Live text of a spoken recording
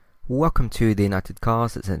Welcome to the United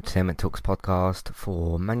Cast. It's an Entertainment Talks podcast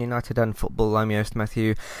for Man United and football. I'm your host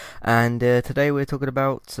Matthew, and today we're talking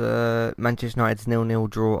about Manchester United's 0-0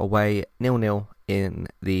 draw away, 0-0 in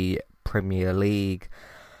the Premier League.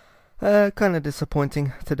 Kind of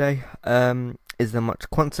disappointing today. Is there much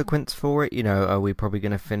consequence for it? Are we probably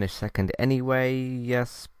going to finish second anyway?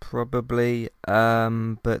 Yes, probably.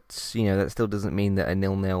 But that still doesn't mean that a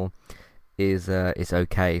 0-0 is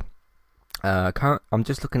okay. I'm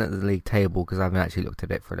just looking at the league table because I haven't actually looked at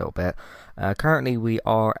it for a little bit. Currently, we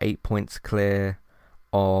are 8 points clear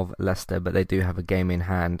of Leicester, but they do have a game in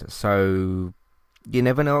hand. So you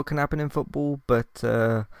never know what can happen in football. But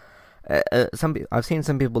I've seen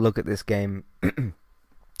some people look at this game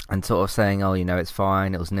and sort of saying, "Oh, it's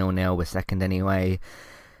fine. It was 0-0. We're second anyway."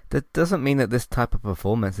 That doesn't mean that this type of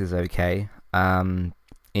performance is okay. It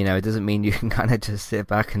doesn't mean you can kind of just sit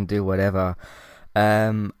back and do whatever.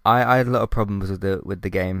 I had a lot of problems with the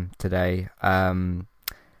game today.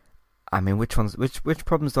 Which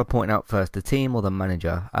problems do I point out first, the team or the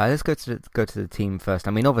manager? Let's go to the team first.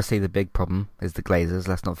 Obviously the big problem is the Glazers.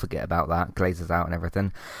 Let's not forget about that. Glazers out and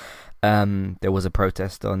everything. There was a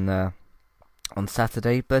protest on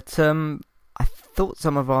Saturday, but I thought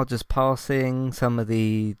some of our just passing, some of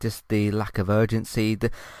the lack of urgency.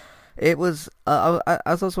 It was as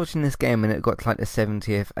I was watching this game and it got to like the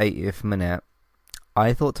 70th, 80th minute.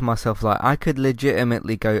 I thought to myself, I could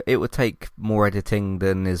legitimately go, it would take more editing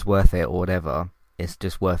than is worth it or whatever. It's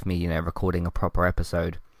just worth me, recording a proper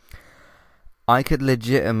episode. I could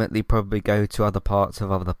legitimately probably go to other parts of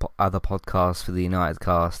other podcasts for the United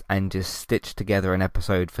cast and just stitch together an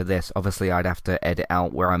episode for this. Obviously, I'd have to edit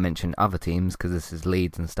out where I mention other teams because this is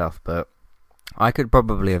Leeds and stuff, but I could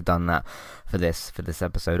probably have done that for this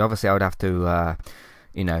episode. Obviously, I would have to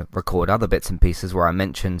record other bits and pieces where I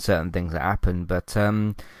mention certain things that happen, but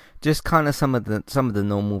just kind of some of the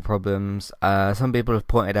normal problems. Some people have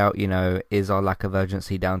pointed out, is our lack of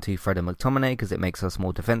urgency down to Fred and McTominay because it makes us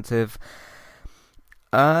more defensive?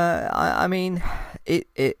 It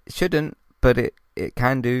shouldn't, but it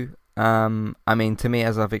can do. To me,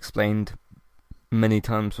 as I've explained many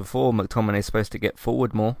times before, McTominay is supposed to get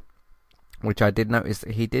forward more, which I did notice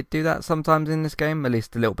that he did do that sometimes in this game, at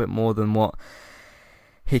least a little bit more than what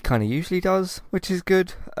he kind of usually does, which is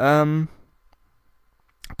good. But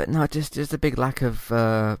no, just a big lack of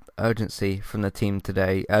urgency from the team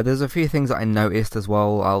today. There's a few things that I noticed as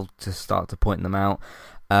well. I'll just start to point them out.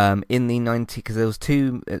 In the 90, because there was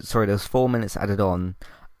 4 minutes added on.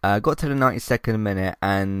 Got to the 92nd minute,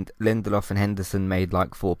 and Lindelof and Henderson made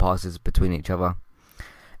like 4 passes between each other.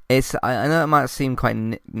 I know it might seem quite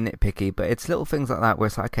nitpicky, but it's little things like that where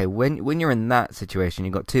it's like, okay, when you're in that situation,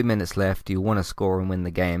 you've got 2 minutes left, you want to score and win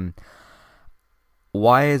the game.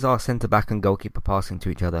 Why is our centre-back and goalkeeper passing to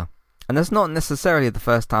each other? And that's not necessarily the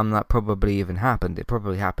first time that probably even happened. It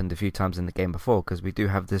probably happened a few times in the game before, because we do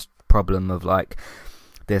have this problem of like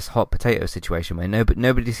this hot potato situation where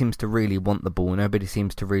nobody seems to really want the ball. Nobody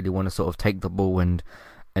seems to really want to sort of take the ball and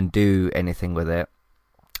do anything with it.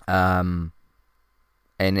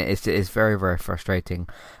 And it's very, very frustrating.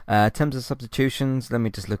 In terms of substitutions, let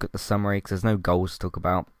me just look at the summary because there's no goals to talk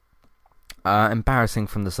about. Embarrassing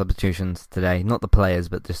from the substitutions today. Not the players,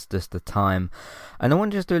 but just the time. And I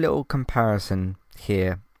want to just do a little comparison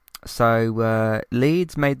here. So,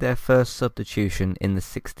 Leeds made their first substitution in the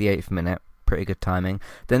 68th minute. Pretty good timing.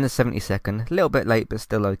 Then the 72nd. A little bit late, but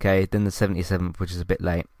still okay. Then the 77th, which is a bit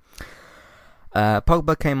late.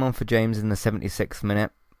 Pogba came on for James in the 76th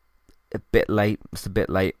minute. A bit late,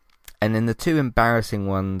 and then the two embarrassing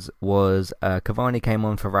ones was Cavani came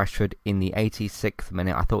on for Rashford in the 86th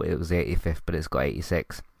minute. I thought it was the 85th, but it's got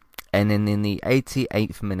 86. And then in the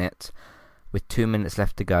 88th minute, with 2 minutes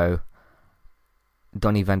left to go,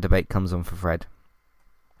 Donny van de Beek comes on for Fred.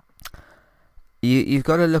 You've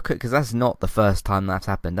got to look at, because that's not the first time that's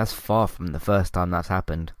happened. That's far from the first time that's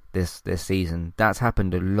happened this season. That's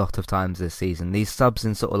happened a lot of times this season. These subs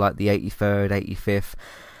in sort of like the 83rd, 85th.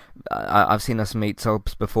 I've seen us meet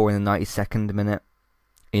subs before in the 92nd minute,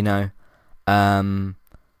 and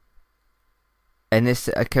it's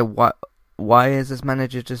okay. Why is this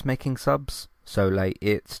manager just making subs so late?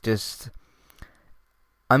 It's just,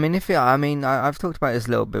 I've talked about this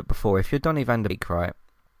a little bit before. If you're Donny van de Beek, right,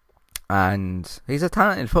 and he's a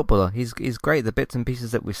talented footballer, he's great. The bits and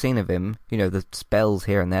pieces that we've seen of him, the spells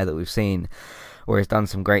here and there that we've seen, where he's done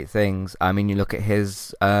some great things. You look at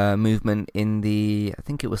his movement in I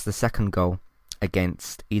think it was the second goal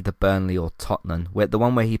against either Burnley or Tottenham, the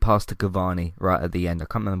one where he passed to Cavani right at the end. I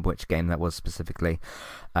can't remember which game that was specifically.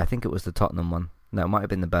 I think it was the Tottenham one. No, it might have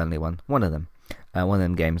been the Burnley one. One of them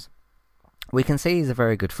games. We can see he's a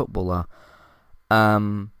very good footballer.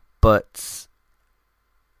 but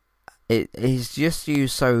it is just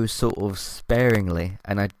used so sort of sparingly,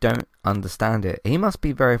 and I don't understand it. He must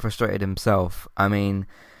be very frustrated himself. I mean,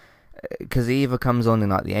 because he either comes on in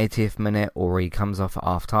like the 80th minute, or he comes off at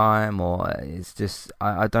half time, or it's just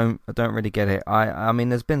I don't really get it. I mean,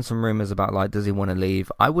 there's been some rumours about like, does he want to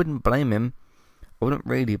leave? I wouldn't blame him. I wouldn't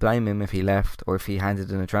really blame him if he left, or if he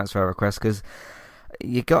handed in a transfer request, because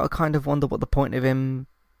you got to kind of wonder what the point of him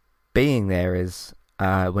being there is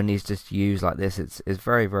when he's just used like this. It's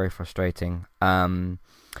very, very frustrating.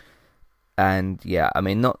 And yeah, I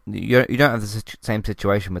mean, you don't have the same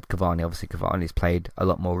situation with Cavani. Obviously, Cavani's played a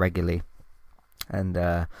lot more regularly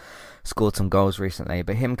and scored some goals recently.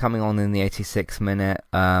 But him coming on in the 86th minute,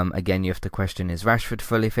 again, you have to question, is Rashford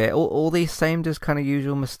fully fit? All these same just kind of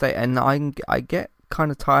usual mistakes, and I get kind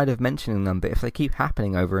of tired of mentioning them. But if they keep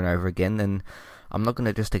happening over and over again, then I'm not going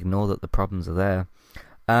to just ignore that the problems are there.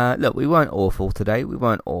 Look, we weren't awful today. We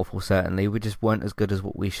weren't awful, certainly. We just weren't as good as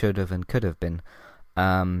what we should have and could have been.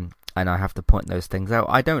 And I have to point those things out.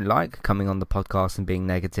 I don't like coming on the podcast and being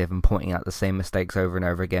negative and pointing out the same mistakes over and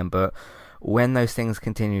over again, but when those things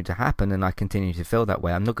continue to happen and I continue to feel that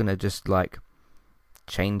way, I'm not going to just like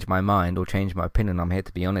change my mind or change my opinion. I'm here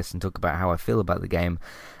to be honest and talk about how I feel about the game,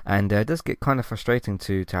 and it does get kind of frustrating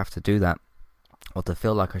to have to do that, or to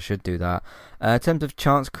feel like I should do that. In terms of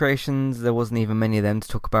chance creations, there wasn't even many of them to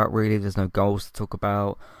talk about really. There's no goals to talk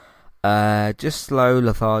about. Just slow,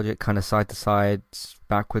 lethargic, kind of side to side,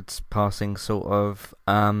 backwards passing sort of.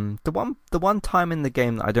 The one time in the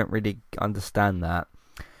game that I don't really understand that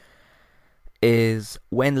is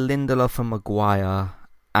when Lindelof and Maguire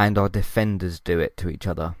and our defenders do it to each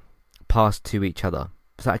other, pass to each other.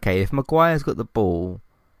 So okay, if Maguire's got the ball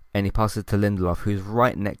and he passes to Lindelof, who's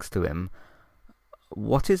right next to him,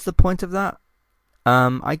 what is the point of that?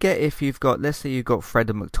 I get if you've got, let's say you've got Fred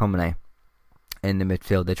and McTominay in the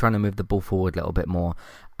midfield, they're trying to move the ball forward a little bit more,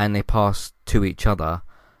 and they pass to each other.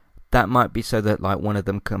 That might be so that like one of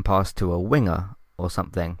them can pass to a winger or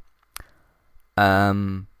something.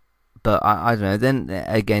 But I don't know.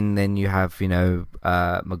 Then you have,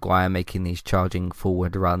 Maguire making these charging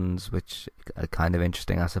forward runs, which are kind of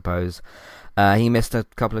interesting, I suppose. He missed a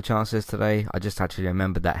couple of chances today. I just actually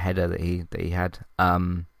remembered that header that he had,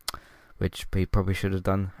 which he probably should have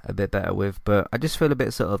done a bit better with. But I just feel a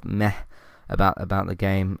bit sort of meh about the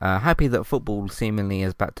game. Happy that football seemingly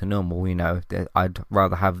is back to normal. I'd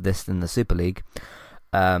rather have this than the Super League.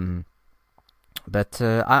 But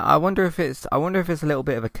I wonder if it's a little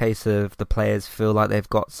bit of a case of the players feel like they've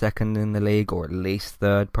got second in the league, or at least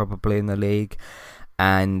third probably in the league,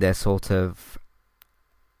 and they're sort of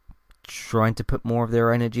trying to put more of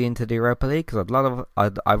their energy into the Europa League, because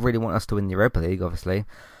I really want us to win the Europa League, obviously.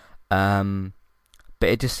 But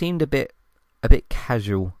it just seemed a bit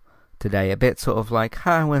casual today, a bit sort of like,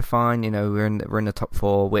 we're fine, we're in the top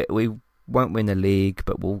four. We won't win the league,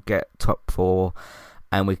 but we'll get top four,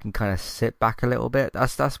 and we can kind of sit back a little bit.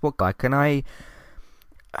 That's what I can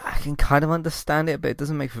kind of understand it, but it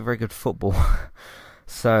doesn't make for very good football.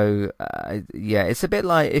 So yeah, it's a bit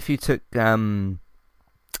like if you took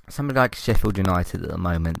somebody like Sheffield United at the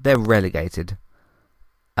moment. They're relegated.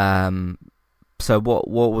 So what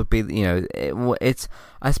would be, it's,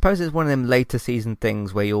 I suppose it's one of them later season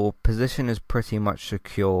things where your position is pretty much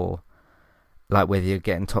secure, like whether you're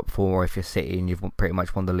getting top four, or if you're City and you've pretty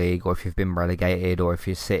much won the league, or if you've been relegated, or if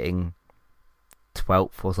you're sitting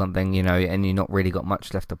 12th or something, and you've not really got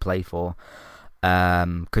much left to play for,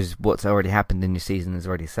 because what's already happened in your season is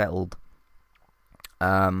already settled.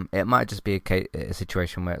 It might just be a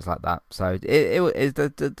situation where it's like that. So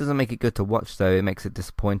it doesn't make it good to watch, though. It makes it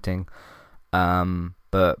disappointing.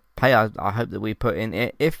 But hey, I hope that we put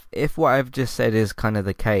in, if what I've just said is kind of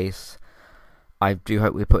the case, I do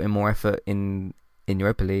hope we put in more effort in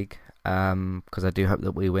Europa League, because I do hope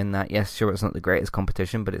that we win that. Yes, sure, it's not the greatest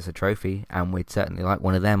competition, but it's a trophy, and we'd certainly like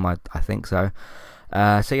one of them. I think so.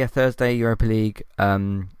 So yeah, Thursday Europa League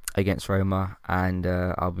against Roma, and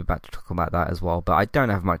I'll be back to talk about that as well. But I don't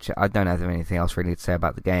have anything else really to say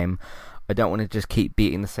about the game. I don't want to just keep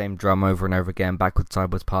beating the same drum over and over again, backwards,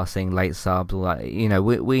 sideways passing, late subs, all that.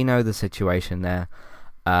 We know the situation there.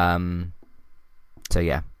 So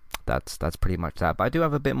yeah, that's pretty much that. But I do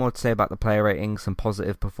have a bit more to say about the player ratings, some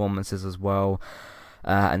positive performances as well,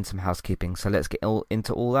 and some housekeeping. So let's get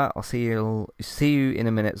into all that. I'll see you in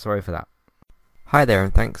a minute. Sorry for that. Hi there,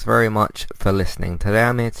 and thanks very much for listening. Today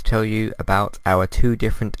I'm here to tell you about our two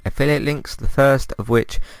different affiliate links, the first of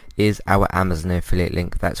which is our Amazon affiliate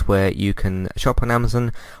link. That's where you can shop on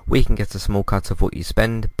Amazon. We can get a small cut of what you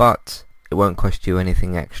spend, but it won't cost you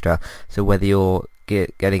anything extra. So whether you're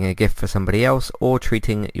getting a gift for somebody else, or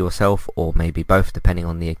treating yourself, or maybe both depending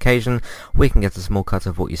on the occasion, we can get a small cut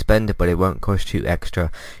of what you spend, but it won't cost you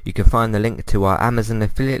extra. You can find the link to our Amazon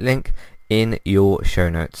affiliate link in your show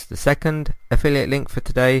notes. The second affiliate link for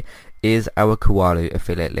today is our Kualu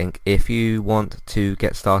affiliate link. If you want to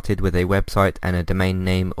get started with a website and a domain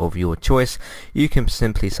name of your choice, you can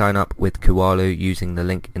simply sign up with Kualu using the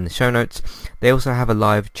link in the show notes. They also have a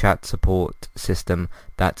live chat support system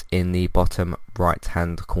that's in the bottom right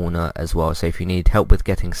hand corner as well. So if you need help with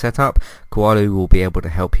getting set up, Kualu will be able to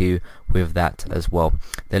help you with that as well.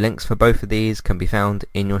 The links for both of these can be found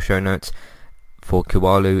in your show notes for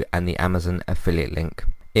Kualu and the Amazon affiliate link.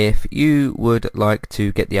 If you would like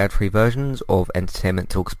to get the ad-free versions of Entertainment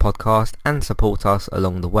Talks podcast and support us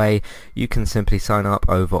along the way, you can simply sign up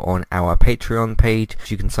over on our Patreon page.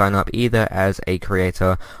 You can sign up either as a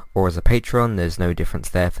creator or as a patron. There's no difference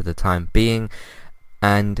there for the time being,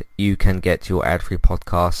 and you can get your ad-free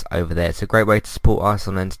podcasts over there. It's a great way to support us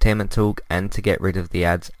on Entertainment Talk and to get rid of the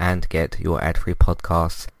ads and get your ad-free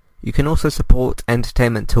podcasts. You can also support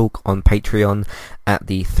Entertainment Talk on Patreon at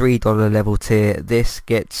the $3 level tier. This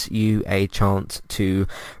gets you a chance to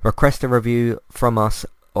request a review from us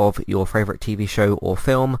of your favourite TV show or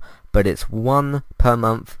film, but it's one per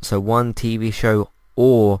month, so one TV show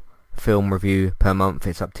or film review per month.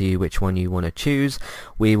 It's up to you which one you want to choose.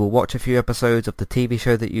 We will watch a few episodes of the TV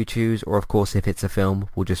show that you choose, or of course if it's a film,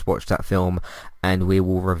 we'll just watch that film and we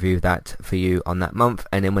will review that for you on that month.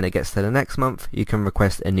 And then when it gets to the next month, you can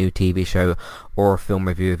request a new TV show or a film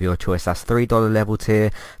review of your choice. That's $3 level tier.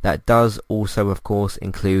 That does also of course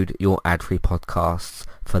include your ad-free podcasts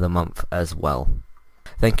for the month as well.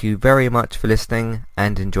 Thank you very much for listening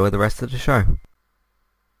and enjoy the rest of the show.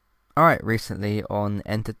 Alright, recently on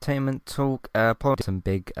Entertainment Talk, some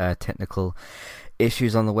big technical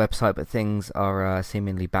issues on the website, but things are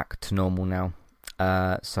seemingly back to normal now.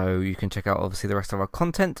 So you can check out obviously the rest of our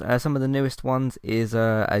content. Some of the newest ones is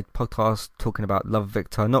a podcast talking about Love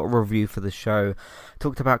Victor, not a review for the show.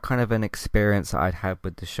 Talked about kind of an experience that I'd had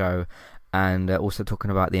with the show, and also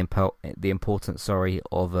talking about the importance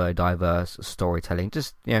of diverse storytelling.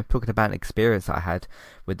 Just, talking about an experience that I had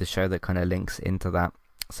with the show that kind of links into that.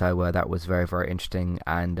 So that was very, very interesting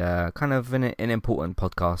and kind of an important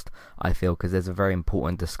podcast, I feel, because there's a very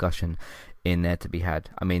important discussion in there to be had.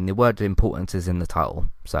 I mean, the word importance is in the title,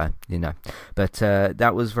 so, But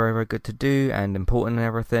that was very, very good to do and important and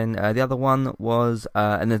everything. The other one was,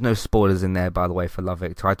 and there's no spoilers in there, by the way, for Love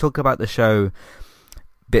Victor. I talk about the show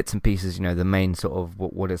bits and pieces, the main sort of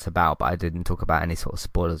what it's about, but I didn't talk about any sort of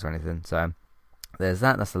spoilers or anything, so there's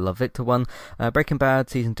that. That's the Love Victor one. Breaking Bad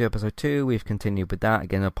Season 2 Episode 2, we've continued with that.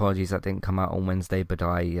 Again, apologies that didn't come out on Wednesday, but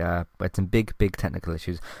I had some big technical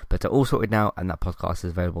issues, but all sorted now, and that podcast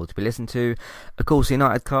is available to be listened to. Of course,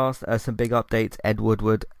 United Cast, some big updates. Ed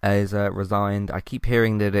Woodward is resigned. I keep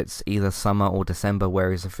hearing that it's either summer or December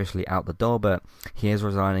where he's officially out the door, but he is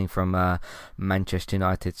resigning from Manchester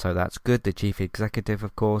United, so that's good. The chief executive,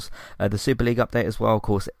 of course. The Super League update as well, of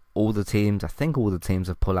course. All the teams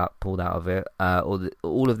have pulled out of it.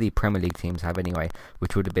 All of the Premier League teams have anyway,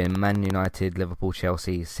 which would have been Man United, Liverpool,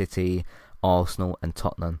 Chelsea, City, Arsenal and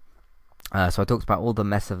Tottenham. So I talked about all the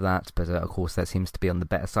mess of that, but of course that seems to be on the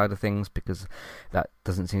better side of things because that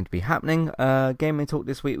doesn't seem to be happening. Gaming Talk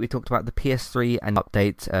this week, we talked about the PS3 and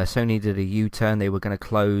update. Sony did a U-turn. They were going to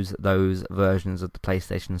close those versions of the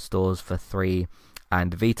PlayStation stores for 3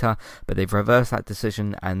 and Vita, but they've reversed that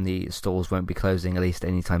decision and the stores won't be closing at least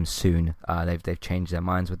anytime soon. They've changed their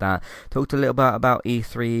minds with that. Talked a little bit about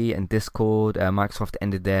E3 and Discord. Microsoft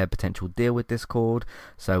ended their potential deal with Discord,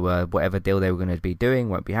 so whatever deal they were going to be doing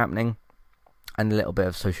won't be happening. And a little bit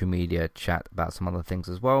of social media chat about some other things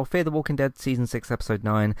as well. Fear the Walking Dead Season 6 Episode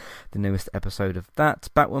 9, the newest episode of that.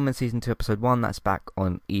 Batwoman Season 2 Episode 1, that's back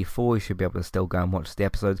on E4. You should be able to still go and watch the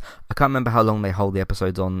episodes. I can't remember how long they hold the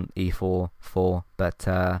episodes on E4 for, but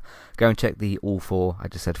go and check the All 4. I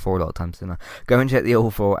just said 4 a lot of times, didn't I? Go and check the All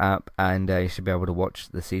 4 app and you should be able to watch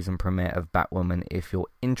the season premiere of Batwoman if you're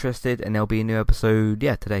interested. And there'll be a new episode,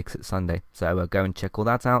 today because it's Sunday. So go and check all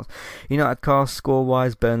that out. United Cast,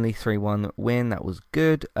 score-wise, Burnley 3-1 win. That was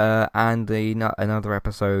good. And another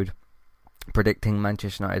episode predicting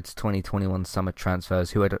Manchester United's 2021 summer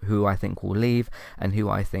transfers, who I think will leave and who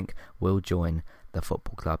I think will join the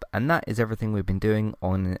football club. And that is everything we've been doing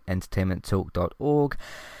on entertainmenttalk.org.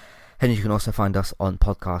 And you can also find us on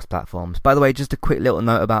podcast platforms. By the way, just a quick little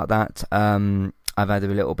note about that. I've had a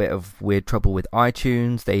little bit of weird trouble with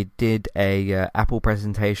iTunes. They did a Apple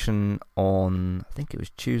presentation on, I think it was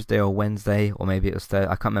Tuesday or Wednesday, or maybe it was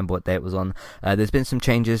Thursday. I can't remember what day it was on. There's been some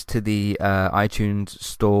changes to the iTunes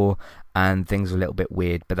store, and things are a little bit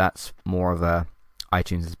weird, but that's more of a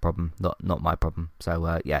iTunes' problem, not my problem.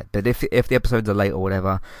 So yeah, but if the episodes are late or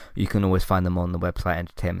whatever, you can always find them on the website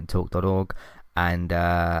entertainmenttalk.org, and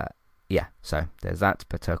yeah, so there's that.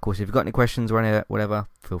 But of course, if you've got any questions or any whatever,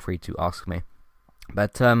 feel free to ask me.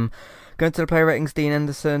 But going to the player ratings, Dean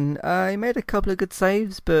Henderson, he made a couple of good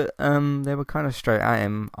saves, but they were kind of straight at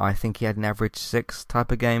him. I think he had an average 6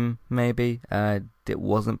 type of game, maybe. It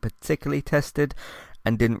wasn't particularly tested,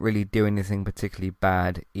 and didn't really do anything particularly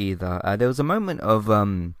bad either. There was a moment of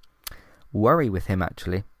worry with him,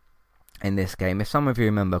 actually, in this game. If some of you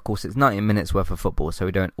remember, of course, it's 90 minutes worth of football, so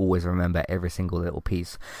we don't always remember every single little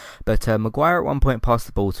piece. But Maguire at one point passed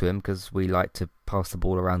the ball to him, because we like to pass the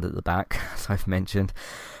ball around at the back, as I've mentioned.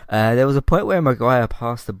 There was a point where Maguire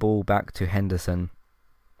passed the ball back to Henderson,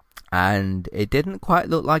 and it didn't quite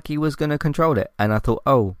look like he was going to control it. And I thought,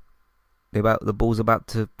 oh, the ball's about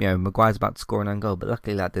to, Maguire's about to score an own goal, but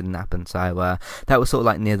luckily that didn't happen. So that was sort of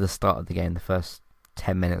like near the start of the game, the first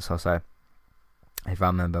 10 minutes or so, if I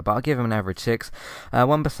remember. But I'll give him an average 6.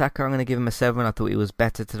 Wan-Bissaka, I'm going to give him a 7. I thought he was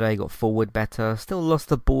better today, got forward better, still lost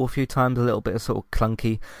the ball a few times, a little bit of sort of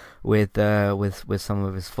clunky with some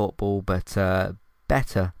of his football, but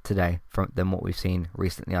better today than what we've seen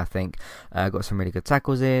recently, I think. Got some really good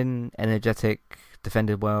tackles in, energetic,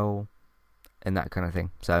 defended well, and that kind of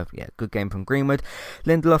thing. So yeah, good game from Greenwood.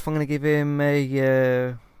 Lindelof, I'm going to give him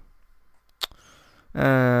I'll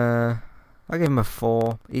give him a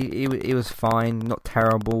 4. He was fine, not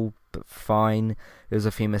terrible, but fine. There was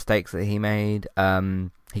a few mistakes that he made.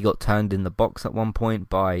 He got turned in the box at one point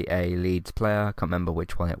by a Leeds player. I can't remember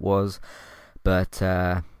which one it was, but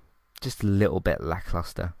just a little bit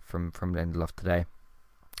lackluster from Lindelof today.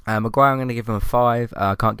 Maguire, I'm going to give him a 5.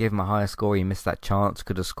 I can't give him a higher score. He missed that chance.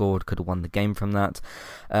 Could have scored. Could have won the game from that.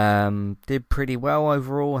 Did pretty well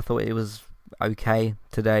overall. I thought it was okay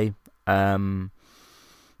today. But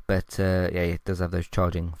yeah, he does have those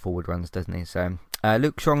charging forward runs, doesn't he? So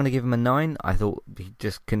Luke Shaw, I'm going to give him a 9. I thought he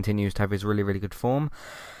just continues to have his really, really good form.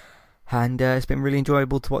 And it's been really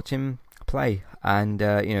enjoyable to watch him play. And,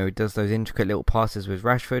 he does those intricate little passes with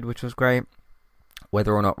Rashford, which was great.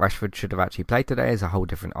 Whether or not Rashford should have actually played today is a whole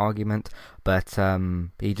different argument, but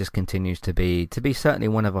he just continues to be certainly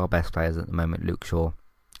one of our best players at the moment, Luke Shaw,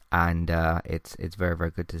 and it's very,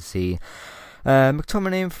 very good to see.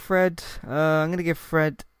 McTominay and Fred, I'm going to give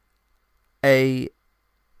Fred a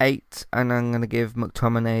 8, and I'm going to give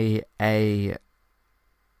McTominay a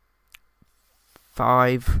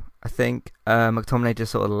 5, I think. McTominay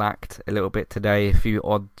just sort of lacked a little bit today, a few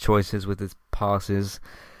odd choices with his passes.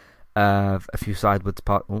 A few sideways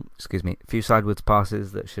passes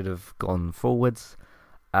that should have gone forwards.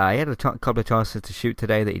 He had a couple of chances to shoot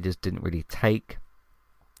today that he just didn't really take.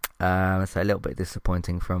 So a little bit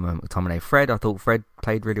disappointing from McTominay. Fred, I thought Fred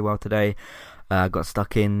played really well today. Got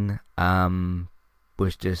stuck in.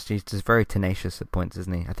 He's just very tenacious at points,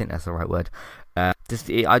 isn't he? I think that's the right word. I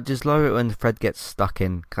just love it when Fred gets stuck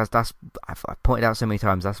in, because I've pointed out so many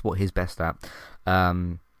times, that's what he's best at.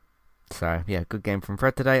 So yeah, good game from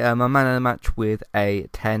Fred today. My man of the match with a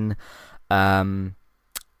 10. Yeah,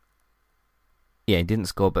 he didn't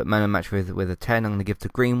score, but man of the match with a 10. I'm going to give to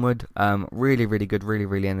Greenwood. Really, really good, really,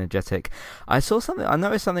 really energetic. I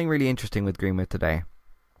noticed something really interesting with Greenwood today,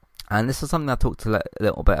 and this is something I talked a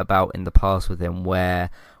little bit about in the past with him, where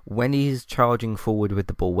when he's charging forward with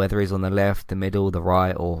the ball, whether he's on the left, the middle, the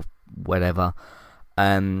right, or whatever,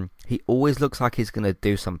 he always looks like he's going to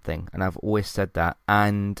do something, and I've always said that.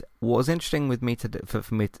 And what was interesting with me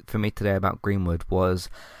for me today about Greenwood was,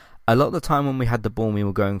 a lot of the time when we had the ball and we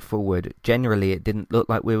were going forward, generally it didn't look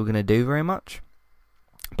like we were going to do very much.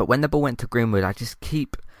 But when the ball went to Greenwood, I just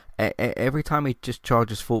every time he just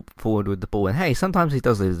charges forward with the ball, and hey, sometimes he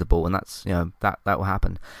does lose the ball, and that's that will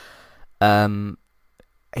happen.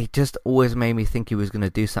 He just always made me think he was going to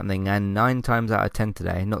do something, and 9 times out of 10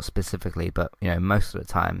 today, not specifically, but most of the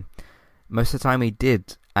time he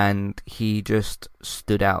did, and he just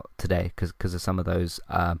stood out today because of some of those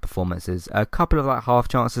performances. A couple of half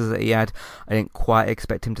chances that he had, I didn't quite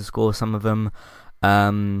expect him to score some of them,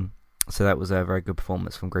 so that was a very good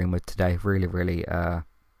performance from Greenwood today. Really, really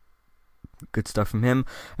good stuff from him.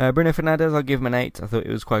 Bruno Fernandes, I'll give him an 8. I thought it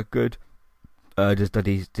was quite good. Just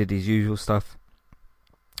did his usual stuff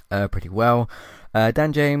pretty well.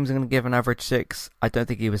 Dan James, I'm going to give an average 6. I don't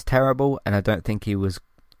think he was terrible, and I don't think he was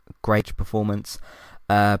great performance.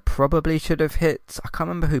 Probably should have hit, I can't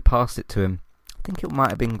remember who passed it to him. I think it might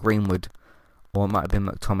have been Greenwood, or it might have been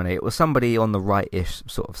McTominay. It was somebody on the right-ish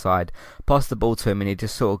sort of side. Passed the ball to him, and he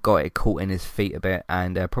just sort of got it caught in his feet a bit,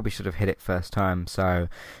 and probably should have hit it first time. So,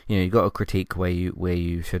 you got to critique where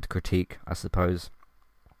you should critique, I suppose.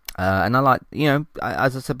 And I like,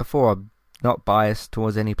 as I said before, not biased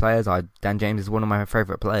towards any players. Dan James is one of my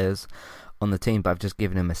favourite players on the team, but I've just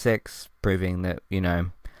given him a 6, proving that,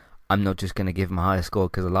 I'm not just going to give him a higher score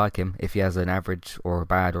because I like him. If he has an average or a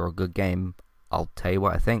bad or a good game, I'll tell you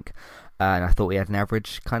what I think. And I thought he had an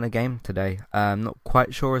average kind of game today. I'm not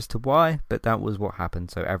quite sure as to why, but that was what happened.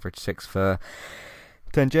 So average 6 for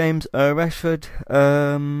Dan James. Rashford.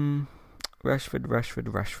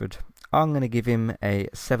 Rashford. I'm going to give him a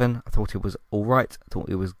 7. I thought it was alright. I thought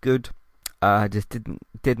it was good. Just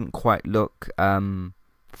didn't quite look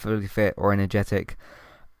fully fit or energetic.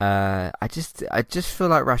 I just feel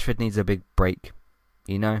like Rashford needs a big break,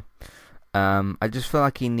 I just feel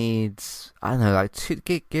like he needs, I don't know, like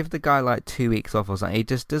give the guy like 2 weeks off or something. He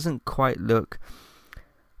just doesn't quite look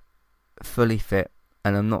fully fit,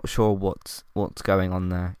 and I'm not sure what's going on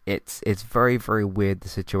there. It's very, very weird, the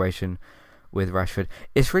situation with Rashford.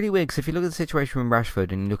 It's really weird because if you look at the situation with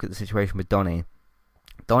Rashford and you look at the situation with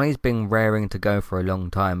Donny's been raring to go for a long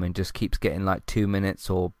time and just keeps getting like 2 minutes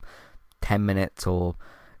or 10 minutes or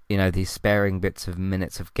these sparing bits of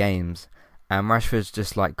minutes of games, and Rashford's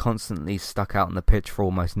just like constantly stuck out on the pitch for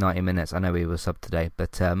almost 90 minutes. I know he was sub today,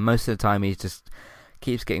 but most of the time he just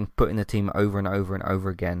keeps getting put in the team over and over and over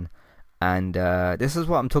again. And this is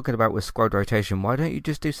what I'm talking about with squad rotation. Why don't you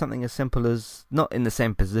just do something as simple as, not in the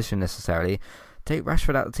same position necessarily, take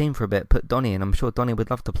Rashford out of the team for a bit, put Donny in. I'm sure Donny would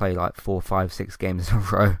love to play like 4, 5, 6 games in a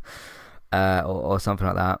row, or something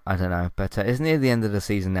like that. I don't know, but it's near the end of the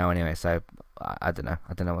season now anyway, so I don't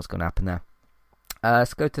know what's going to happen there.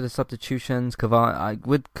 Let's go to the substitutions.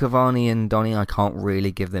 With Cavani and Donny, I can't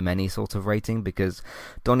really give them any sort of rating because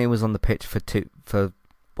Donny was on the pitch for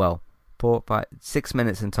 4, 5, 6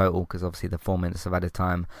 minutes in total, because obviously the 4 minutes of added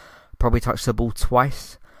time. Probably touched the ball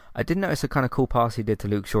twice. I did notice a kind of cool pass he did to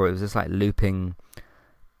Luke Shaw. It was just like looping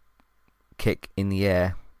kick in the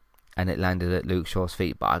air, and it landed at Luke Shaw's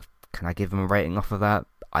feet. But can I give him a rating off of that?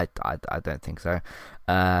 I don't think so.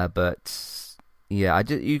 But yeah,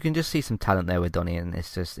 you can just see some talent there with Donny, and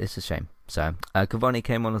it's a shame. So Cavani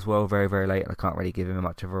came on as well, very, very late. I can't really give him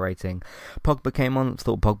much of a rating. Pogba came on.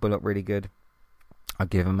 Thought Pogba looked really good. I'll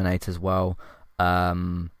give him an 8 as well.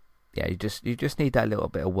 Yeah, you just need that little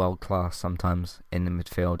bit of world class sometimes in the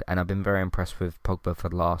midfield, and I've been very impressed with Pogba for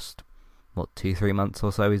the last 2-3 months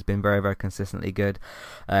or so. He's been very, very consistently good.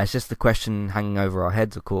 It's just the question hanging over our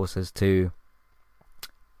heads, of course, as to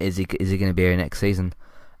is he going to be here next season?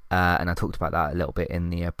 And I talked about that a little bit in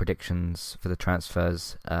the predictions for the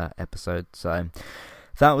transfers episode. So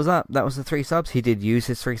that was that. That was the 3 subs. He did use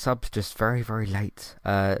his 3 subs just very, very late.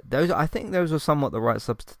 I think those were somewhat the right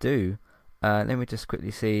subs to do. Let me just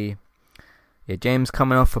quickly see. Yeah, James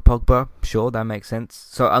coming off for Pogba. Sure, that makes sense.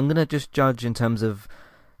 So I'm going to just judge in terms of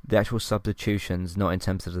the actual substitutions, not in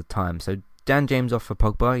terms of the time. So Dan James off for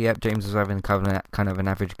Pogba. Yep, James was having kind of an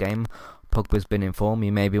average game. Pogba's been in form.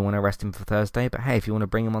 You maybe want to rest him for Thursday, but hey, if you want to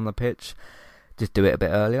bring him on the pitch, just do it a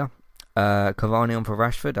bit earlier. Cavani on for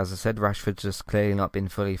Rashford. As I said, Rashford's just clearly not been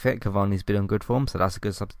fully fit. Cavani's been in good form, so that's a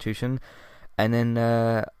good substitution. And then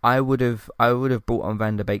I would have brought on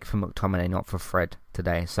Van der Beek for McTominay, not for Fred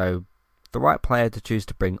today. So the right player to choose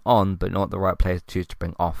to bring on, but not the right player to choose to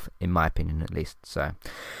bring off, in my opinion at least. So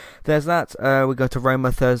there's that. We go to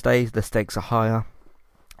Roma Thursday. The stakes are higher.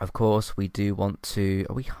 Of course, we do want to...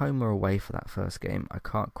 Are we home or away for that first game? I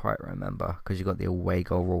can't quite remember, because you've got the away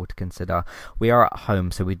goal rule to consider. We are at home,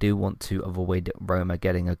 so we do want to avoid Roma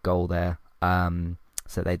getting a goal there,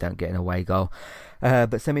 so they don't get an away goal.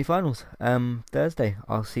 But semi-finals, Thursday.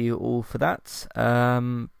 I'll see you all for that.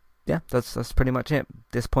 Yeah, that's pretty much it.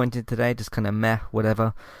 Disappointed today, just kind of meh,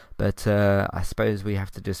 whatever. But I suppose we have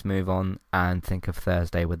to just move on and think of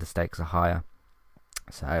Thursday where the stakes are higher.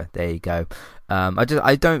 So there you go.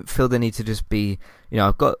 I don't feel the need to just be,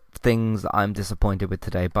 I've got things that I'm disappointed with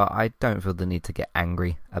today, but I don't feel the need to get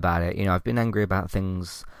angry about it. I've been angry about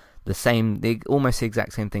things almost the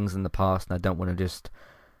exact same things in the past, and I don't want to just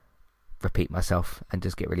repeat myself and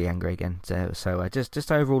just get really angry again. So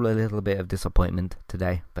just overall a little bit of disappointment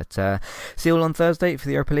today. But see you all on Thursday for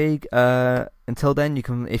the Europa League. Until then, you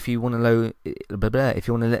can, if you want to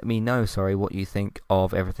let me know, what you think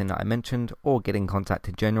of everything that I mentioned, or get in contact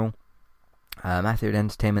in general. Matthew at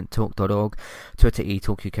entertainmenttalk.org, Twitter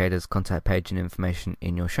eTalkUK, there's contact page and information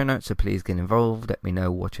in your show notes, so please get involved, let me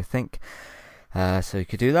know what you think. So you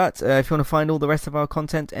could do that. If you want to find all the rest of our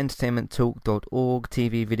content, entertainmenttalk.org,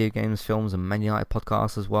 TV, video games, films, and Man United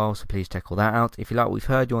podcasts as well, so please check all that out. If you like what we've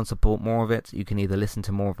heard, you want to support more of it, you can either listen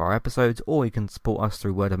to more of our episodes, or you can support us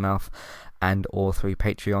through word of mouth and or through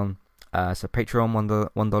Patreon. So Patreon,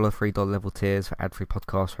 $1, $3 level tiers for ad-free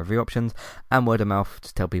podcasts, review options, and word of mouth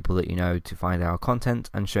to tell people that you know to find our content,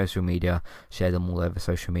 and social media, share them all over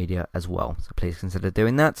social media as well. So please consider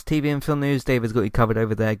doing that. TV and film news, David's got you covered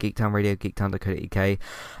over there. Geektown Radio, geektown.co.uk.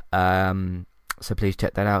 So please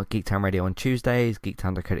check that out. Geektown Radio on Tuesdays,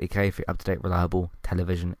 geektown.co.uk for up-to-date, reliable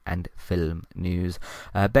television and film news.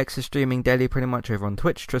 Bex is streaming daily pretty much over on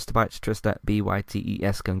Twitch. Trista Bytes, Trista,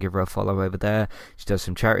 B-Y-T-E-S. Go and give her a follow over there. She does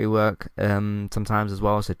some charity work sometimes as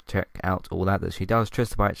well, so check out all that she does.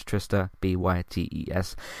 Trista Bytes, Trista,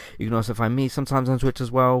 B-Y-T-E-S. You can also find me sometimes on Twitch as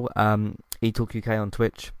well. eTalk UK on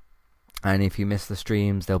Twitch. And if you miss the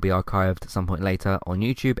streams, they'll be archived at some point later on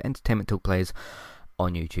YouTube. Entertainment Talk Plays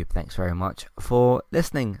on YouTube. Thanks very much for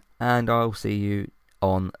listening, and I'll see you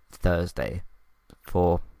on Thursday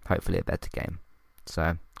for hopefully a better game.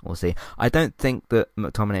 So we'll see. I don't think that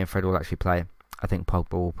McTominay and Fred will actually play. I think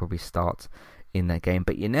Pogba will probably start in that game,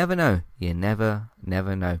 but you never know. You never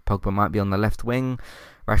know. Pogba might be on the left wing,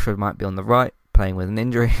 Rashford might be on the right playing with an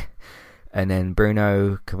injury, and then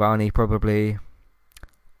Bruno, Cavani probably,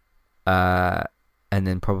 and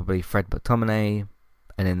then probably Fred, McTominay,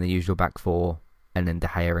 and then the usual back four, and then De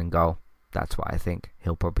Gea in goal. That's what I think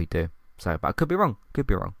he'll probably do. So, but I could be wrong,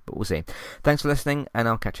 but we'll see. Thanks for listening, and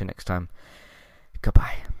I'll catch you next time.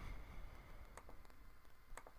 Goodbye.